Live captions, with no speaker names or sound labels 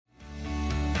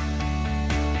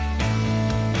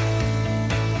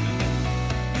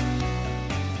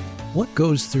What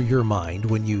goes through your mind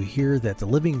when you hear that the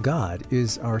living God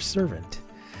is our servant?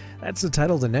 That's the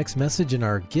title of the next message in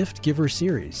our Gift Giver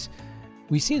series.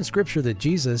 We see in Scripture that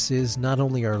Jesus is not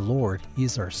only our Lord,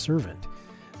 He's our servant.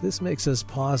 This makes us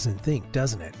pause and think,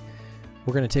 doesn't it?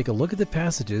 We're going to take a look at the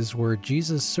passages where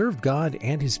Jesus served God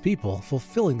and His people,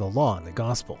 fulfilling the law and the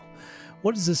gospel.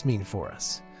 What does this mean for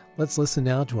us? Let's listen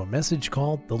now to a message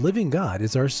called The Living God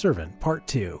is Our Servant, Part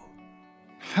 2.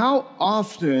 How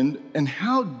often and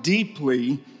how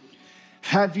deeply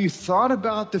have you thought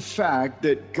about the fact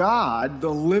that God, the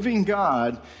living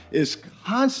God, is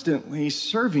constantly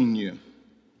serving you?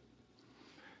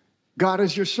 God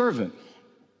is your servant.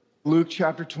 Luke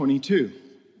chapter 22.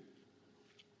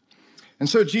 And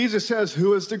so Jesus says,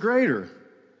 who is the greater?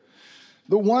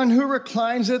 The one who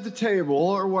reclines at the table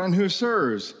or one who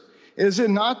serves? Is it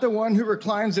not the one who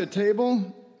reclines at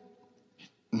table?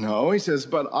 No, he says,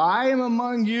 but I am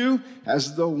among you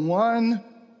as the one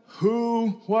who,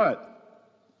 what?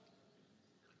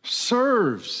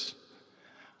 Serves.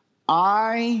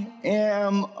 I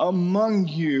am among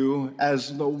you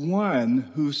as the one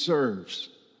who serves.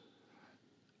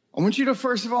 I want you to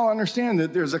first of all understand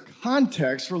that there's a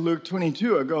context for Luke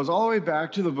 22. It goes all the way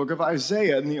back to the book of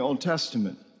Isaiah in the Old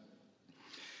Testament.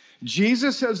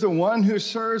 Jesus as the one who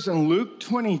serves in Luke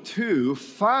 22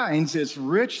 finds its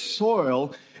rich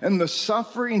soil in the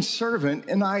suffering servant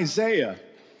in Isaiah,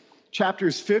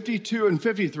 chapters 52 and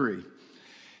 53.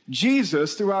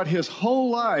 Jesus, throughout his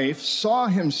whole life, saw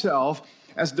himself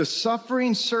as the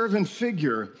suffering servant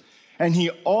figure, and he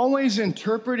always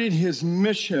interpreted his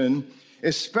mission,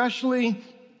 especially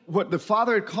what the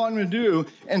Father had called him to do,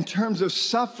 in terms of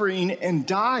suffering and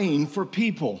dying for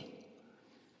people.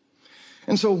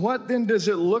 And so what then does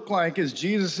it look like as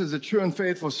Jesus is a true and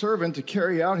faithful servant to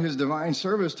carry out his divine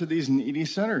service to these needy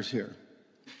sinners here?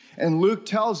 And Luke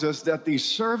tells us that the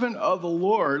servant of the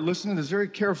Lord, listen to this very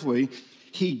carefully,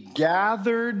 he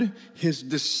gathered his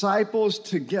disciples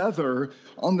together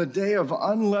on the day of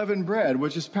unleavened bread,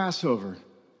 which is Passover.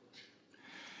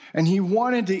 And he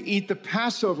wanted to eat the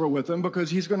Passover with them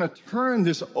because he's going to turn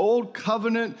this old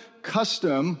covenant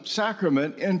custom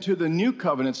sacrament into the new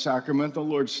covenant sacrament, the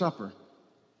Lord's Supper.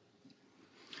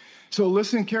 So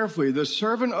listen carefully. The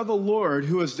servant of the Lord,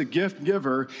 who is the gift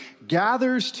giver,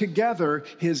 gathers together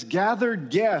his gathered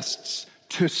guests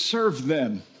to serve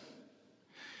them.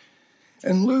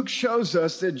 And Luke shows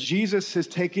us that Jesus has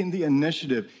taken the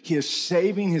initiative. He is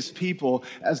saving his people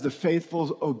as the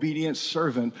faithful, obedient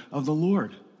servant of the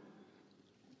Lord.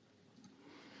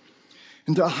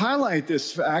 And to highlight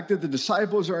this fact that the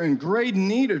disciples are in great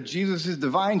need of Jesus'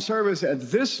 divine service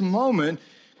at this moment,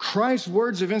 Christ's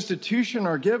words of institution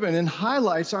are given and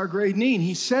highlights our great need.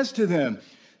 He says to them,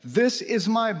 this is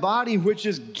my body which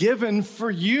is given for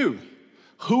you.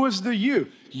 Who is the you?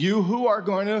 You who are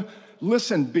going to,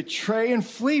 listen, betray and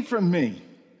flee from me.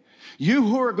 You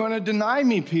who are going to deny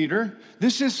me, Peter,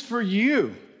 this is for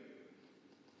you.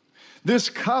 This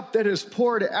cup that is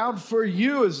poured out for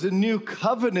you is the new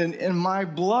covenant in my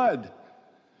blood.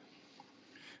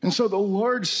 And so the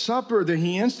Lord's Supper that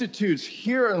he institutes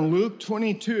here in Luke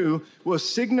 22 was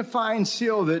signifying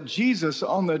seal that Jesus,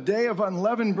 on the day of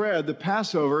unleavened bread, the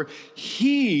Passover,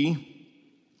 he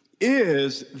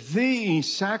is the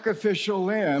sacrificial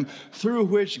lamb through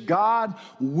which God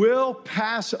will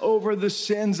pass over the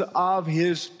sins of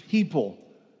his people.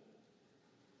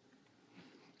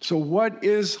 So what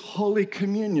is Holy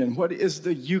Communion? What is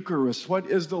the Eucharist? What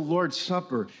is the Lord's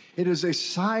Supper? It is a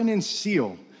sign and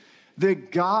seal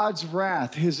that God's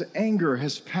wrath, his anger,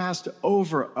 has passed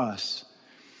over us.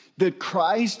 That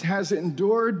Christ has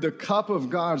endured the cup of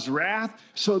God's wrath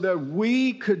so that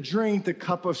we could drink the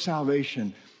cup of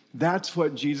salvation. That's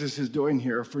what Jesus is doing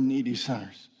here for needy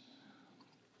sinners.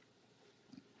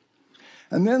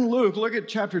 And then Luke, look at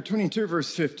chapter 22,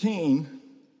 verse 15.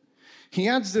 He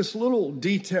adds this little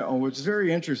detail, which is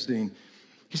very interesting.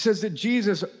 He says that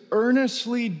Jesus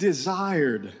earnestly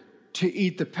desired to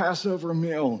eat the Passover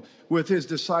meal with his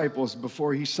disciples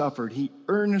before he suffered. He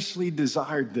earnestly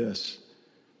desired this.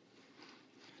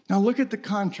 Now look at the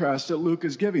contrast that Luke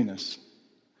is giving us.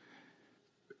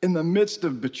 In the midst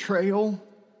of betrayal,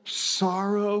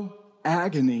 sorrow,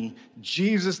 agony,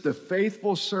 Jesus, the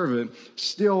faithful servant,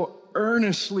 still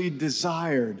earnestly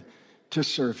desired to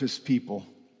serve his people.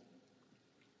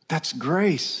 That's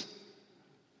grace.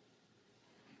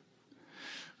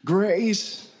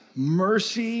 Grace,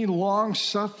 mercy,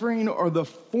 long-suffering are the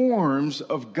forms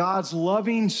of God's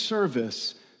loving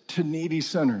service to needy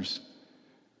sinners.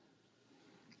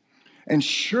 And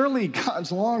surely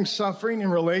God's long-suffering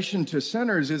in relation to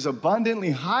sinners is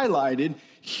abundantly highlighted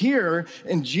here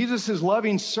in Jesus'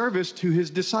 loving service to his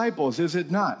disciples, is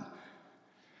it not?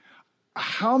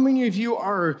 How many of you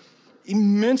are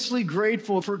immensely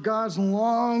grateful for God's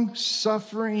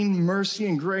long-suffering mercy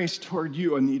and grace toward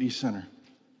you, a needy sinner?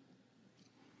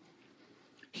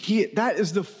 That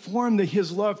is the form that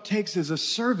his love takes as a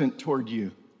servant toward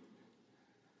you.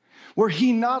 Were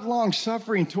he not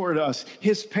long-suffering toward us,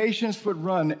 his patience would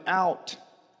run out,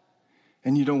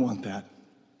 and you don't want that.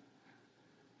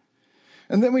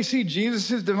 And then we see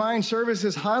Jesus' divine service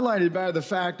is highlighted by the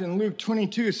fact in Luke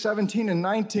 22, 17 and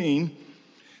 19,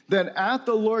 that at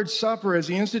the Lord's Supper, as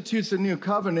he institutes the new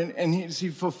covenant and he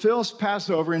fulfills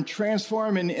Passover and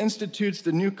transforms and institutes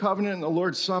the new covenant in the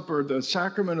Lord's Supper, the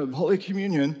sacrament of Holy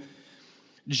Communion,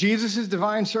 Jesus'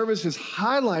 divine service is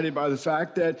highlighted by the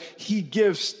fact that he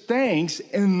gives thanks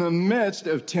in the midst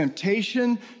of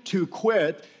temptation to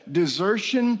quit,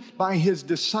 desertion by his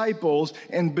disciples,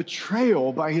 and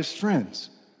betrayal by his friends.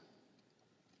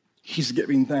 He's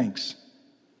giving thanks.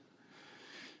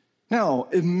 Now,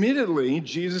 admittedly,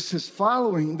 Jesus is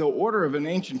following the order of an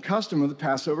ancient custom of the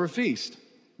Passover feast.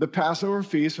 The Passover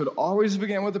feast would always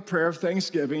begin with a prayer of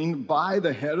thanksgiving by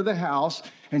the head of the house,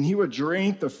 and he would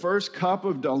drink the first cup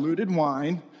of diluted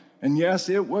wine. And yes,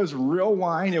 it was real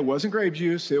wine. It wasn't grape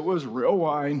juice. It was real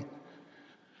wine.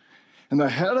 And the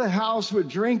head of the house would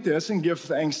drink this and give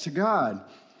thanks to God.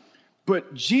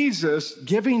 But Jesus,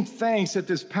 giving thanks at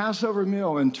this Passover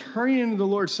meal and turning into the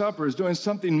Lord's Supper, is doing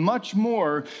something much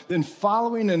more than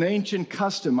following an ancient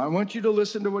custom. I want you to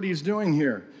listen to what he's doing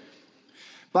here.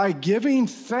 By giving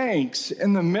thanks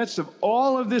in the midst of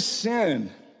all of this sin,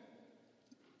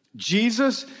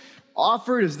 Jesus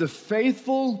offered as the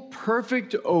faithful,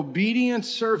 perfect, obedient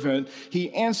servant.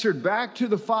 He answered back to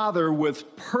the Father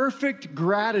with perfect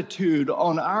gratitude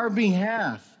on our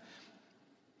behalf.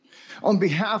 On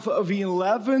behalf of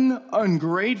 11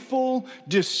 ungrateful,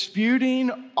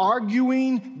 disputing,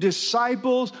 arguing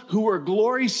disciples who were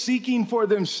glory-seeking for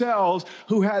themselves,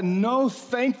 who had no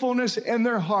thankfulness in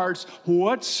their hearts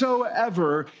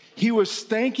whatsoever, he was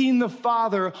thanking the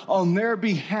Father on their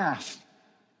behalf.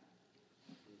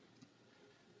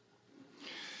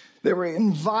 They were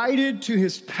invited to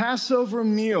his Passover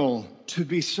meal to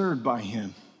be served by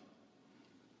him.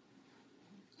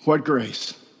 What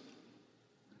grace!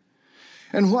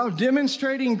 And while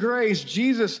demonstrating grace,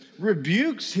 Jesus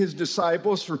rebukes his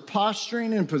disciples for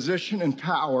posturing in position and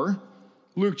power.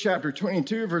 Luke chapter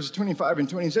 22, verses 25 and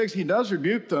 26, he does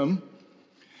rebuke them.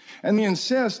 And he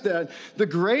insists that the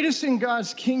greatest in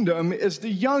God's kingdom is the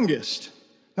youngest.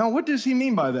 Now, what does he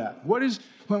mean by that?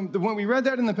 When we read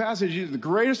that in the passage, the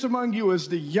greatest among you is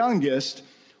the youngest.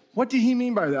 What did he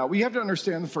mean by that? We have to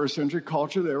understand the first century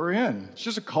culture they were in. It's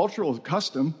just a cultural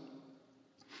custom.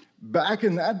 Back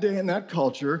in that day, in that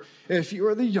culture, if you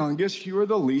were the youngest, you were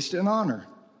the least in honor.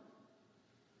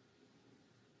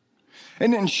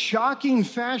 And in shocking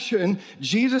fashion,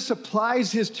 Jesus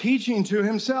applies his teaching to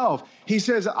himself. He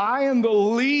says, I am the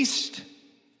least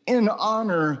in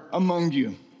honor among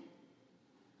you.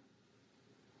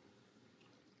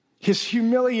 His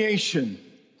humiliation,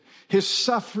 his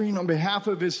suffering on behalf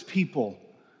of his people.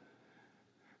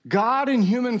 God in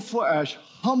human flesh,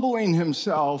 humbling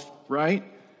himself, right?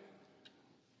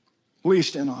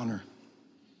 Least in honor.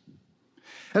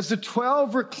 As the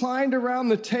 12 reclined around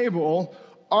the table,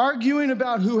 arguing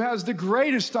about who has the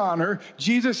greatest honor,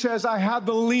 Jesus says, I have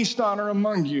the least honor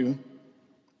among you.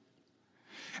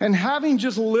 And having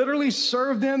just literally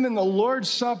served them in the Lord's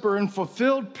Supper and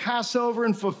fulfilled Passover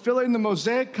and fulfilling the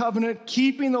Mosaic covenant,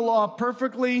 keeping the law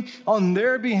perfectly on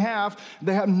their behalf,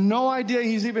 they have no idea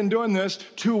he's even doing this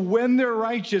to win their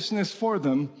righteousness for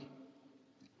them.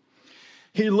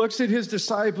 He looks at his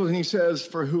disciples and he says,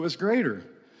 for who is greater?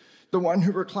 The one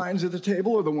who reclines at the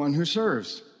table or the one who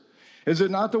serves? Is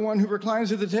it not the one who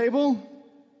reclines at the table?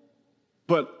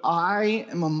 But I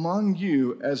am among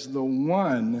you as the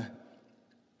one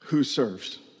who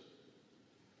serves.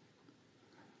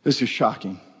 This is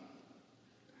shocking.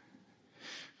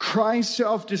 Christ's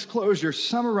self-disclosure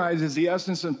summarizes the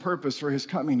essence and purpose for his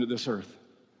coming to this earth.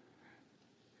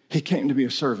 He came to be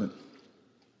a servant.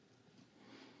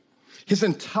 His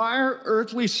entire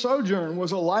earthly sojourn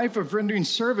was a life of rendering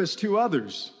service to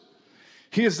others.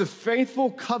 He is the faithful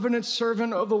covenant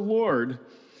servant of the Lord,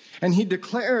 and he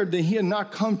declared that he had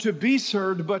not come to be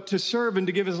served, but to serve and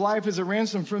to give his life as a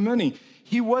ransom for many.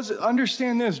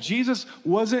 Understand this, Jesus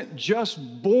wasn't just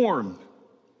born.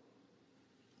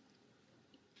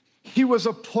 He was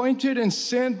appointed and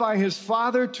sent by his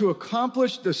Father to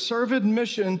accomplish the servant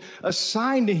mission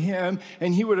assigned to him,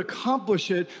 and he would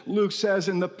accomplish it, Luke says,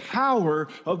 in the power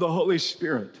of the Holy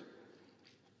Spirit.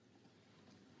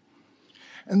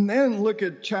 And then look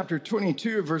at chapter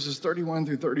 22, verses 31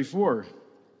 through 34.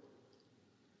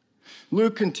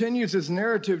 Luke continues his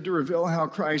narrative to reveal how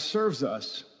Christ serves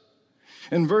us.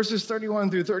 In verses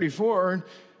 31 through 34,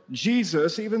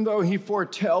 Jesus, even though he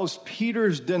foretells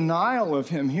Peter's denial of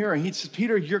him here, he says,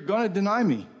 Peter, you're going to deny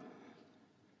me.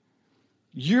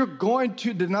 You're going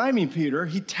to deny me, Peter.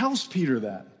 He tells Peter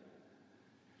that.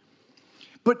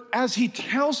 But as he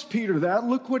tells Peter that,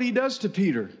 look what he does to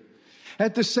Peter.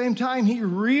 At the same time, he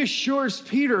reassures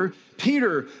Peter,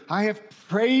 Peter, I have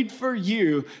prayed for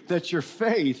you that your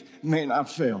faith may not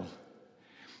fail.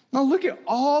 Now look at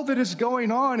all that is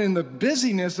going on in the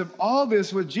busyness of all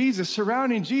this with Jesus,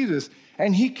 surrounding Jesus.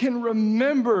 And he can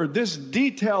remember this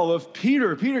detail of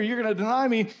Peter. Peter, you're going to deny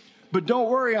me, but don't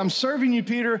worry, I'm serving you,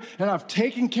 Peter, and I've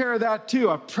taken care of that too.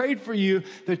 I've prayed for you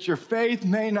that your faith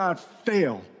may not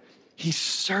fail. He's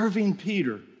serving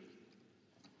Peter.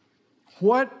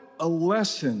 What a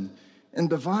lesson in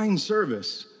divine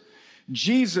service.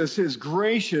 Jesus is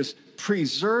gracious,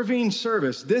 preserving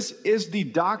service. This is the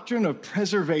doctrine of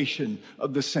preservation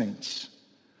of the saints.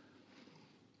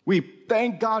 We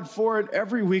thank God for it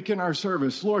every week in our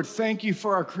service. Lord, thank you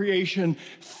for our creation.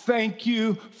 Thank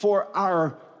you for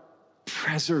our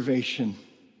preservation.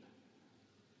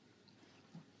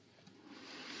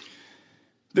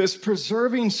 This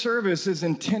preserving service is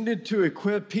intended to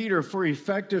equip Peter for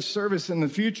effective service in the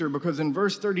future, because in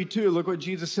verse 32, look what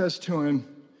Jesus says to him.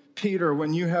 Peter,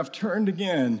 when you have turned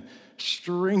again,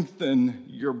 strengthen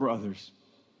your brothers.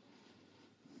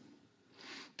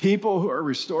 People who are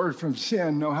restored from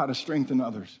sin know how to strengthen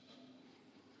others.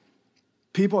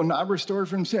 People not restored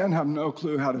from sin have no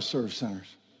clue how to serve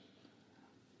sinners.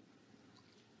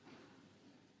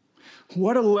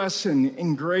 What a lesson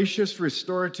in gracious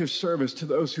restorative service to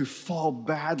those who fall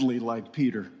badly like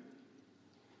Peter.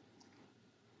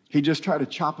 He just tried to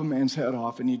chop a man's head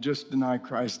off, and he just denied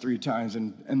Christ 3 times.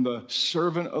 And the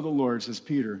servant of the Lord says,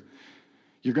 Peter,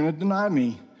 you're going to deny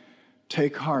me.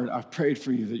 Take heart. I've prayed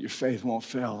for you that your faith won't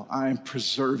fail. I am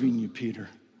preserving you, Peter.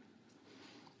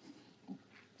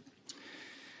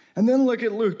 And then look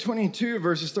at Luke 22,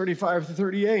 verses 35 to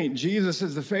 38. Jesus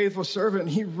is the faithful servant.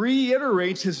 He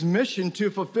reiterates his mission to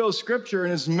fulfill Scripture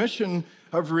and his mission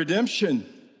of redemption.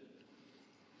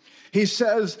 He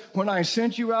says, when I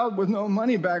sent you out with no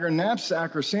money bag or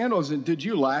knapsack or sandals, did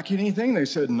you lack anything? They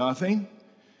said, nothing.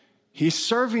 He's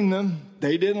serving them.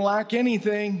 They didn't lack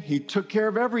anything. He took care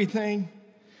of everything.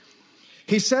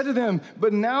 He said to them,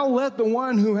 but now let the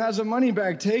one who has a money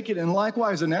bag take it, and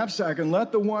likewise a knapsack, and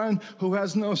let the one who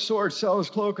has no sword sell his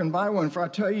cloak and buy one. For I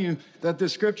tell you that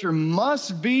this scripture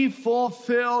must be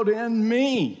fulfilled in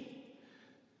me.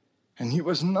 And he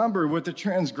was numbered with the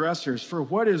transgressors. For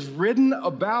what is written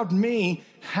about me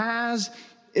has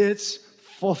its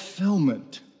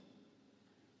fulfillment.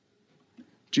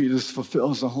 Jesus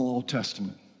fulfills the whole Old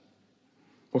Testament.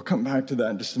 We'll come back to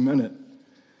that in just a minute.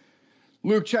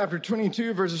 Luke chapter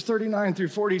 22, verses 39 through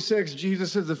 46,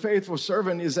 Jesus as the faithful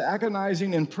servant is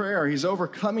agonizing in prayer. He's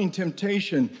overcoming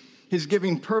temptation. He's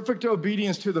giving perfect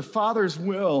obedience to the Father's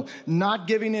will, not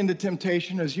giving in to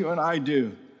temptation as you and I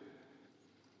do.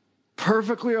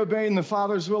 Perfectly obeying the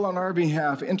Father's will on our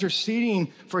behalf,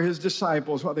 interceding for his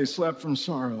disciples while they slept from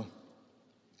sorrow.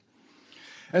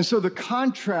 And so the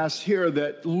contrast here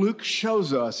that Luke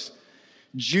shows us,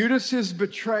 Judas's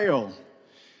betrayal,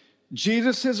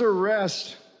 Jesus'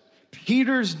 arrest,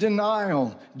 Peter's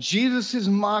denial, Jesus'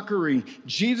 mockery,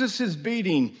 Jesus'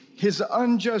 beating, his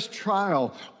unjust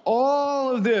trial,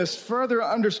 all of this further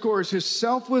underscores his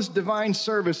selfless divine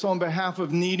service on behalf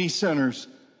of needy sinners.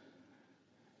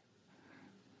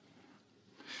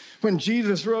 When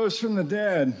Jesus rose from the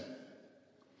dead,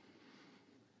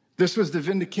 this was the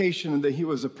vindication that he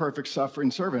was a perfect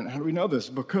suffering servant. How do we know this?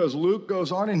 Because Luke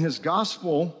goes on in his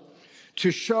gospel to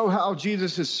show how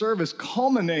Jesus' service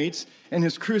culminates in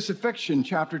his crucifixion,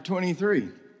 chapter 23.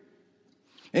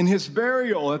 In his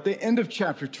burial at the end of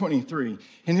chapter 23.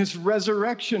 In his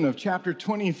resurrection of chapter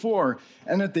 24.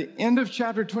 And at the end of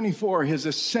chapter 24, his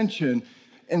ascension,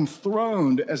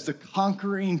 enthroned as the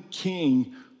conquering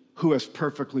king who has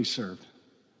perfectly served.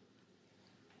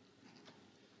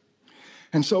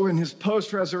 And so in his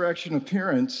post-resurrection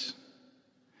appearance,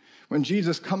 when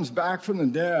Jesus comes back from the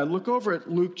dead, look over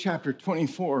at Luke chapter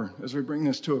 24 as we bring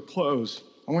this to a close.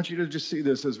 I want you to just see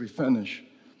this as we finish.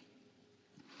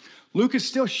 Luke is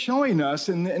still showing us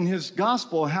in his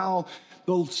gospel how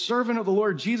the servant of the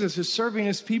Lord Jesus is serving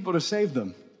his people to save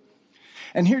them.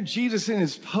 And here Jesus in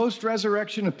his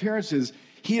post-resurrection appearances,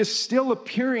 he is still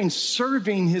appearing,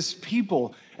 serving his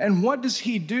people. And what does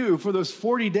he do for those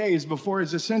 40 days before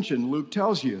his ascension? Luke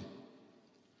tells you.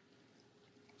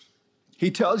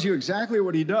 He tells you exactly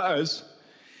what he does.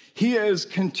 He is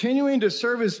continuing to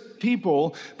serve his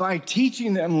people by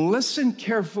teaching them. Listen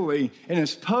carefully. In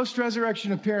his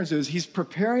post-resurrection appearances, he's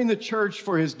preparing the church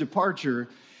for his departure.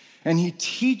 And he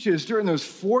teaches during those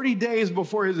 40 days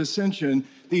before his ascension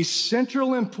the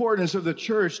central importance of the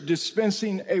church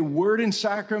dispensing a word and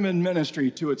sacrament ministry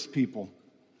to its people.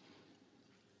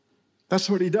 That's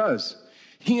what he does.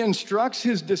 He instructs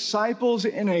his disciples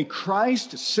in a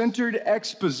Christ-centered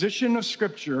exposition of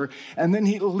Scripture, and then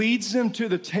he leads them to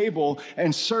the table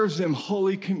and serves them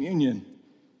Holy Communion.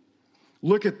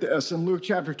 Look at this in Luke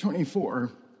chapter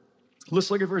 24.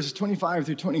 Let's look at verses 25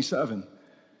 through 27.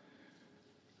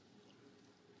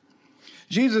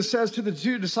 Jesus says to the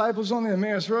two disciples on the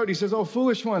Emmaus Road, he says, "O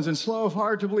foolish ones and slow of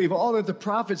heart to believe all that the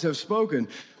prophets have spoken.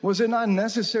 Was it not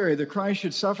necessary that Christ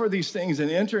should suffer these things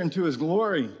and enter into his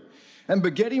glory? And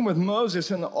beginning with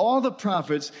Moses and all the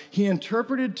prophets, he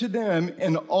interpreted to them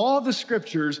in all the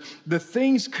scriptures the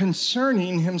things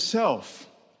concerning himself."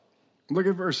 Look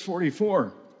at verse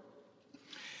 44.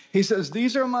 He says,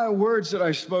 "These are my words that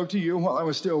I spoke to you while I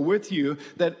was still with you,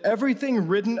 that everything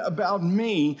written about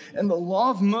me in the law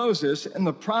of Moses and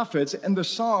the prophets and the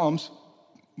Psalms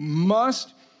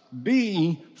must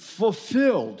be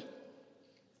fulfilled."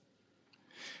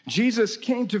 Jesus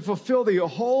came to fulfill the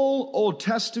whole Old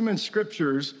Testament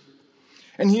scriptures,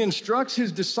 and he instructs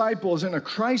his disciples in a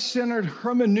Christ-centered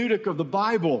hermeneutic of the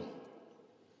Bible.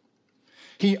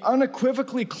 He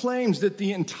unequivocally claims that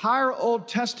the entire Old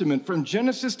Testament, from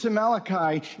Genesis to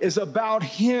Malachi, is about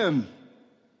him.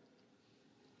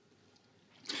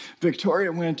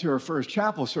 Victoria went to her first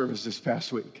chapel service this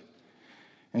past week,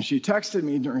 and she texted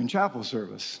me during chapel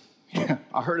service. Yeah,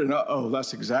 I heard an uh-oh,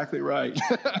 that's exactly right.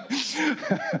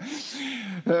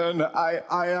 And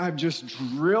I've just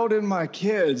drilled in my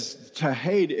kids to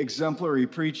hate exemplary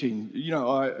preaching. You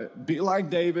know, be like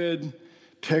David,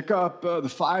 pick up the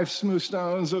 5 smooth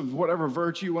stones of whatever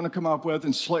virtue you want to come up with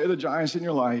and slay the giants in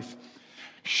your life.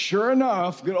 Sure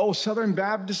enough, good old Southern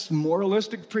Baptist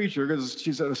moralistic preacher, because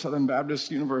she's at a Southern Baptist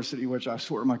university, which I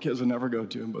swear my kids will never go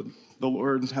to, but the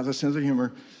Lord has a sense of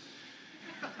humor.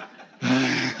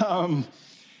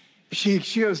 She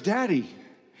goes, "Daddy,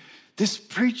 this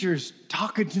preacher's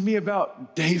talking to me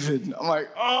about David." I'm like,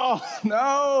 "Oh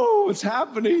no, what's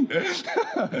happening?"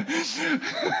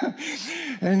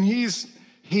 And he is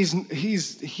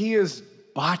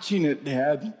botching it,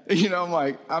 Dad. You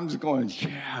know, I'm just going,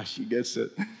 yeah, she gets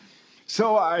it.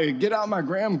 So I get out my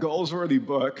Graham Goldsworthy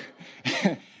book,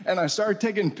 and I start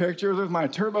taking pictures with my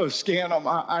turbo scan on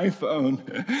my iPhone.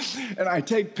 And I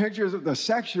take pictures of the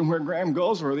section where Graham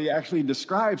Goldsworthy actually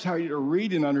describes how you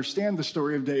read and understand the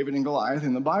story of David and Goliath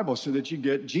in the Bible so that you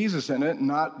get Jesus in it and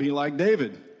not be like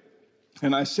David.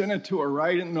 And I sent it to her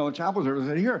right in the middle of chapel service.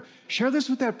 I said, "Here, share this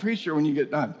with that preacher when you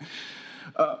get done."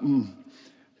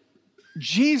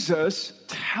 Jesus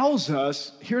tells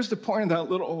us, here's the point of that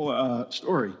little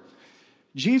story.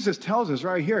 Jesus tells us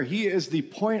right here, he is the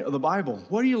point of the Bible.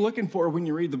 What are you looking for when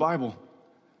you read the Bible?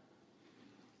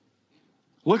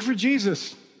 Look for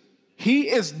Jesus. He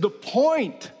is the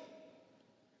point.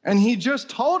 And he just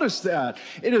told us that.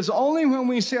 It is only when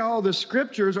we say all the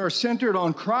scriptures are centered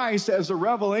on Christ as the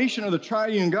revelation of the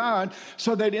triune God,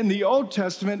 so that in the Old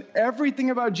Testament, everything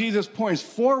about Jesus points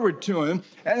forward to him,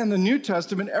 and in the New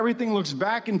Testament, everything looks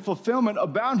back in fulfillment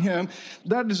about him.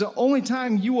 That is the only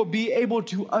time you will be able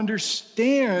to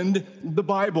understand the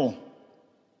Bible.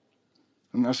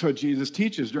 And that's what Jesus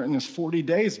teaches during this 40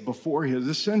 days before his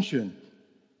ascension.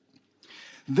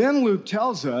 Then Luke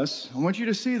tells us, I want you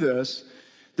to see this,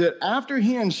 that after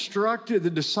he instructed the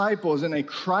disciples in a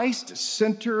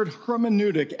Christ-centered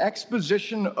hermeneutic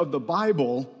exposition of the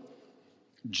Bible,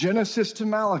 Genesis to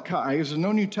Malachi, there's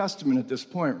no New Testament at this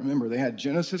point. Remember, they had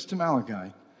Genesis to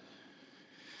Malachi.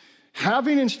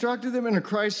 Having instructed them in a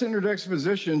Christ-centered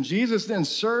exposition, Jesus then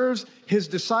serves his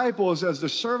disciples as the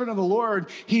servant of the Lord.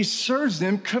 He serves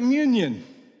them communion.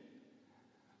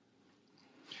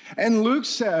 And Luke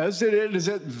says that it is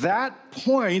at that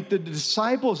point that the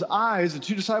disciples' eyes, the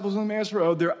two disciples on the Emmaus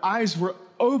Road, their eyes were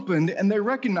opened and they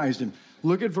recognized him.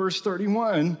 Look at verse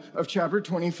 31 of chapter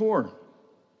 24.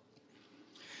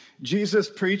 Jesus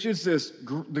preaches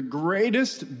the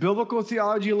greatest biblical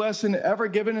theology lesson ever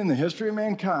given in the history of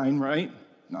mankind, right?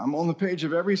 I'm on the page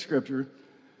of every scripture.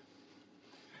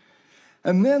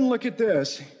 And then look at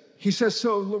this. He says,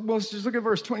 so let's just look at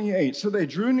verse 28. So they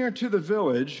drew near to the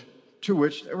village to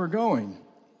which they were going.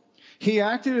 He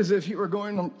acted as if he were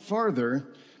going farther,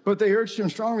 but they urged him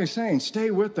strongly, saying,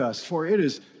 "Stay with us, for it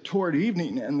is toward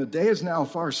evening, and the day is now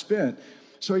far spent."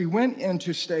 So he went in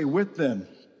to stay with them.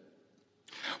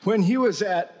 When he was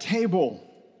at table,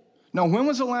 now when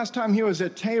was the last time he was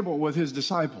at table with his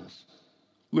disciples?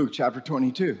 Luke chapter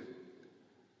 22.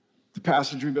 The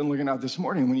passage we've been looking at this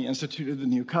morning when he instituted the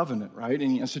new covenant, right? And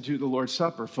he instituted the Lord's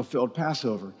Supper, fulfilled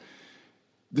Passover.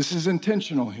 This is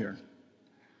intentional here.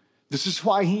 This is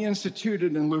why he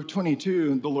instituted in Luke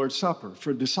 22 the Lord's Supper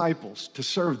for disciples to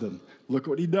serve them. Look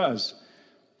what he does.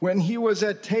 When he was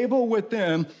at table with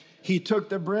them, he took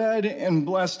the bread and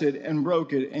blessed it and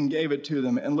broke it and gave it to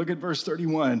them. And look at verse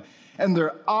 31. And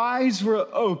their eyes were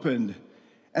opened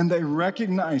and they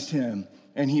recognized him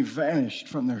and he vanished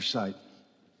from their sight.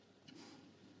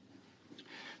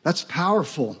 That's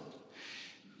powerful.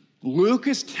 Luke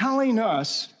is telling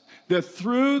us that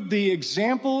through the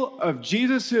example of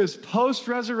Jesus'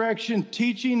 post-resurrection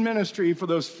teaching ministry for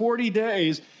those 40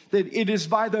 days, that it is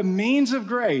by the means of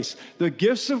grace, the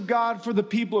gifts of God for the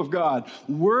people of God,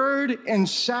 word and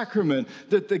sacrament,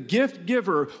 that the gift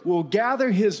giver will gather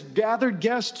his gathered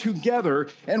guests together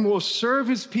and will serve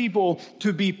his people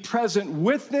to be present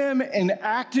with them and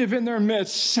active in their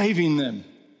midst, saving them.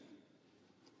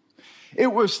 It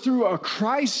was through a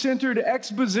Christ-centered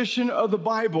exposition of the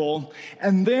Bible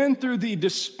and then through the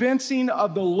dispensing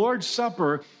of the Lord's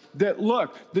Supper that,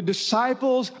 look, the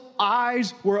disciples'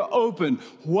 eyes were open.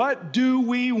 What do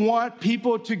we want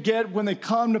people to get when they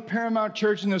come to Paramount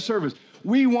Church in the service?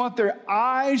 We want their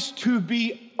eyes to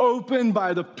be opened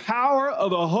by the power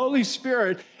of the Holy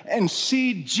Spirit and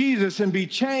see Jesus and be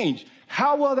changed.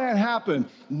 How will that happen?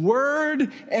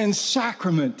 Word and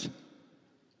sacrament.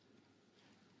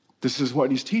 This is what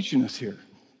he's teaching us here.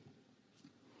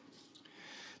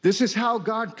 This is how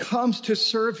God comes to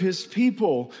serve his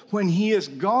people when he is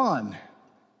gone.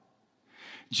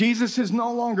 Jesus is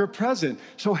no longer present.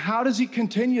 So how does he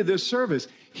continue this service?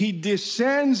 He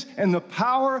descends in the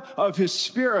power of his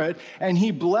Spirit, and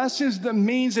he blesses the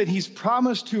means that he's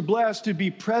promised to bless to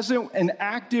be present and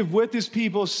active with his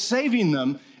people, saving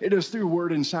them. It is through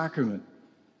word and sacrament.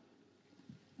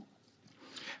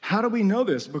 How do we know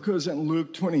this? Because in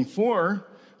Luke 24,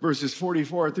 verses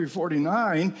 44 through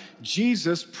 49,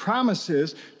 Jesus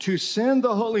promises to send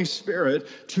the Holy Spirit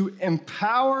to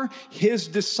empower his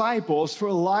disciples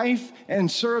for life and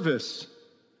service.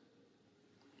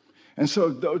 And so,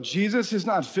 though Jesus is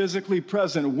not physically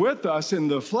present with us in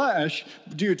the flesh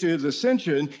due to his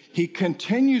ascension, he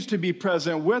continues to be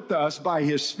present with us by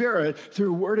his Spirit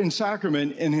through word and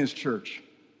sacrament in his church.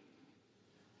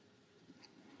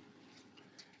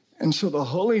 And so the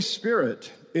Holy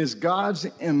Spirit is God's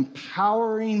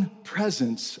empowering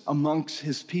presence amongst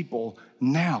his people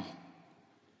now,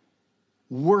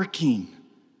 working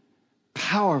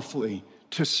powerfully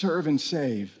to serve and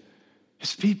save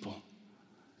his people.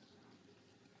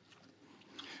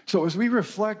 So as we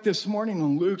reflect this morning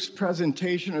on Luke's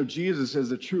presentation of Jesus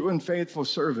as a true and faithful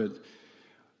servant,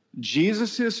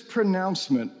 Jesus'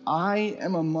 pronouncement, "I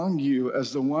am among you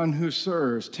as the one who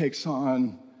serves," takes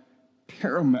on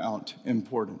paramount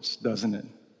importance, doesn't it?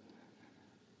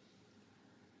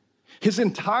 His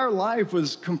entire life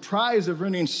was comprised of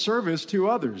rendering service to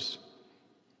others.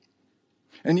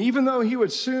 And even though he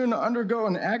would soon undergo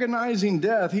an agonizing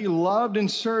death, he loved and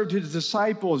served his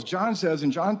disciples. John says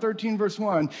in John 13, verse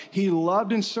 1, he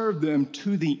loved and served them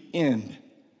to the end.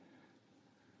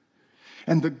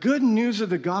 And the good news of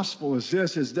the gospel is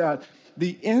this, is that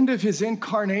the end of his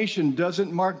incarnation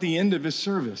doesn't mark the end of his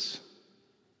service.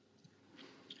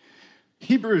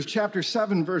 Hebrews chapter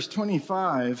 7, verse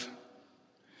 25,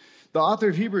 the author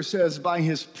of Hebrews says, by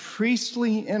his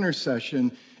priestly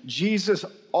intercession, Jesus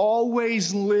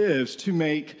always lives to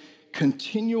make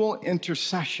continual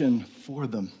intercession for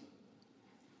them.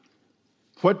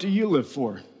 What do you live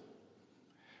for?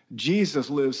 Jesus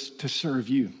lives to serve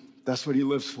you. That's what he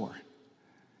lives for.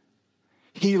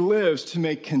 He lives to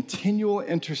make continual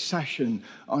intercession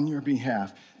on your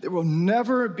behalf. There will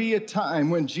never be a time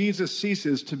when Jesus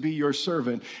ceases to be your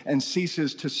servant and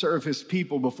ceases to serve his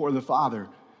people before the Father.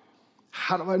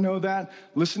 How do I know that?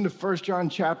 Listen to 1 John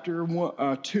chapter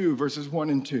 2, verses 1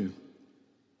 and 2.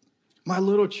 My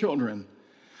little children,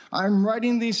 I'm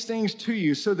writing these things to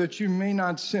you so that you may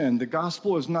not sin. The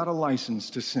gospel is not a license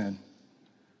to sin.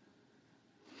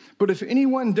 But if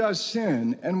anyone does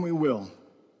sin, and we will,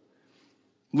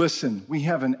 listen, we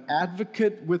have an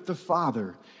advocate with the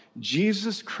Father,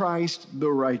 Jesus Christ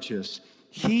the righteous.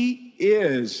 He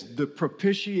is the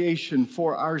propitiation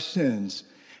for our sins,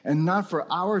 and not for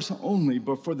ours only,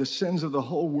 but for the sins of the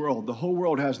whole world. The whole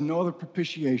world has no other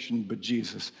propitiation but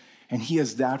Jesus, and he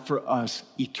is that for us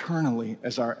eternally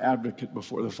as our advocate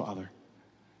before the Father.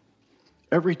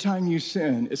 Every time you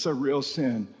sin, it's a real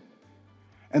sin.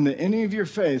 And the enemy of your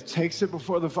faith takes it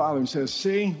before the Father and says,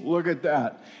 see, look at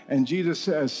that. And Jesus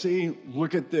says, see,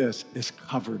 look at this. It's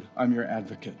covered. I'm your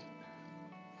advocate.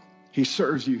 He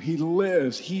serves you. He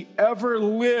lives. He ever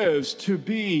lives to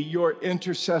be your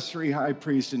intercessory high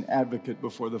priest and advocate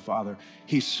before the Father.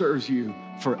 He serves you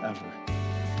forever.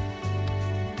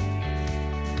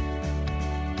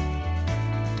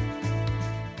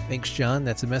 Thanks, John.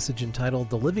 That's a message entitled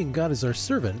The Living God is Our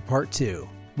Servant, Part 2.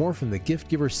 More from the Gift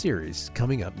Giver series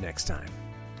coming up next time.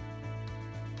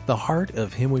 The heart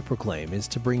of Him We Proclaim is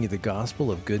to bring you the gospel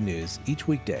of good news each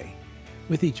weekday.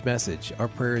 With each message, our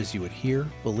prayer is you would hear,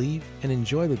 believe, and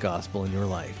enjoy the gospel in your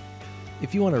life.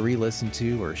 If you want to re-listen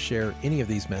to or share any of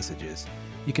these messages,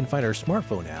 you can find our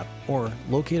smartphone app or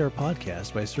locate our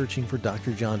podcast by searching for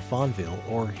Dr. John Fonville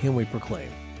or Him We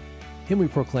Proclaim. Him We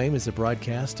Proclaim is a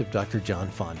broadcast of Dr. John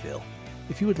Fonville.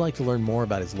 If you would like to learn more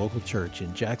about his local church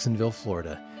in Jacksonville,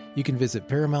 Florida, you can visit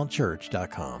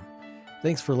ParamountChurch.com.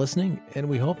 Thanks for listening, and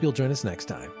we hope you'll join us next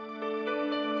time.